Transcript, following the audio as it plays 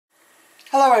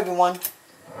Hello everyone.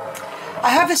 I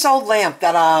have this old lamp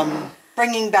that I'm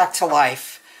bringing back to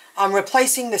life. I'm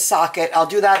replacing the socket. I'll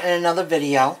do that in another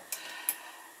video.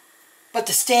 But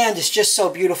the stand is just so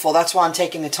beautiful. That's why I'm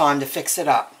taking the time to fix it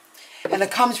up. And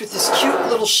it comes with this cute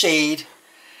little shade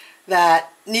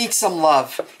that needs some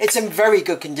love. It's in very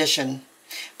good condition.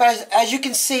 But as you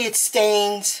can see, it's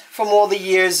stained from all the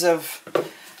years of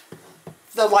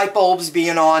the light bulbs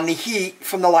being on, the heat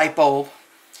from the light bulb.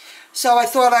 So I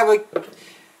thought I would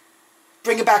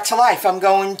bring it back to life. I'm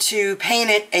going to paint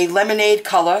it a lemonade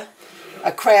color,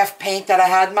 a craft paint that I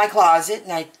had in my closet,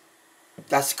 and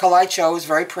that's the color I chose,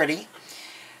 very pretty.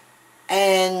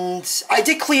 And I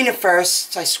did clean it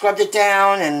first. I scrubbed it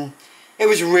down, and it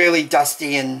was really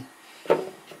dusty, and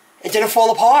it didn't fall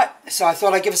apart. So I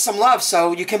thought I'd give it some love.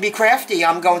 So you can be crafty.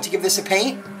 I'm going to give this a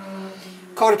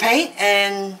coat of paint,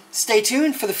 and stay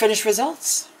tuned for the finished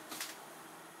results.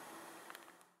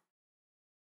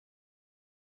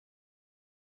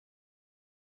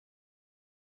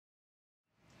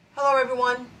 Hello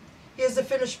everyone, here's the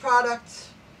finished product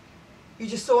you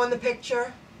just saw in the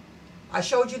picture. I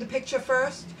showed you the picture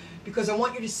first because I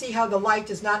want you to see how the light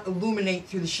does not illuminate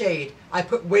through the shade. I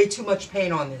put way too much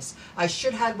paint on this. I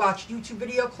should have watched YouTube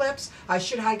video clips. I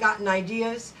should have gotten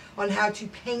ideas on how to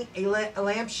paint a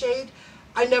lampshade.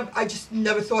 I just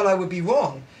never thought I would be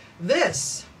wrong.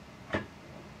 This,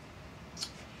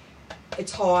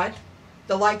 it's hard.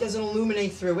 The light doesn't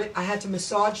illuminate through it. I had to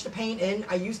massage the paint in.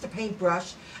 I used a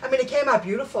paintbrush. I mean, it came out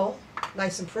beautiful,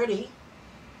 nice and pretty.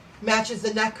 Matches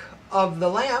the neck of the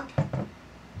lamp.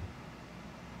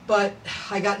 But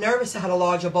I got nervous. I had a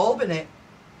larger bulb in it.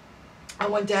 I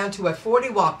went down to a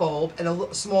 40-watt bulb and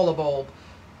a smaller bulb.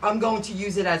 I'm going to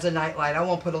use it as a nightlight. I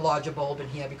won't put a larger bulb in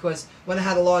here because when I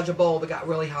had a larger bulb, it got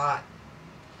really hot.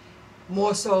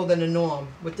 More so than the norm.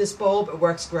 With this bulb, it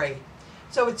works great.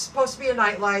 So it's supposed to be a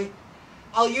nightlight.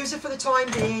 I'll use it for the time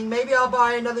being. Maybe I'll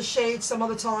buy another shade some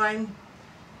other time.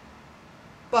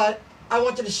 But I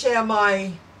wanted to share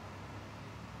my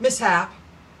mishap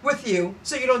with you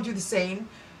so you don't do the same.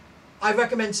 I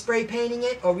recommend spray painting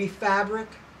it or refabric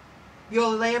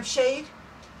your lampshade.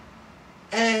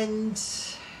 And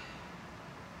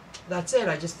that's it.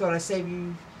 I just thought I'd save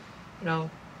you,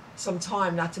 some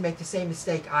time not to make the same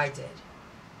mistake I did.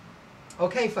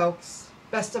 Okay, folks.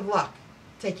 Best of luck.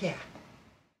 Take care.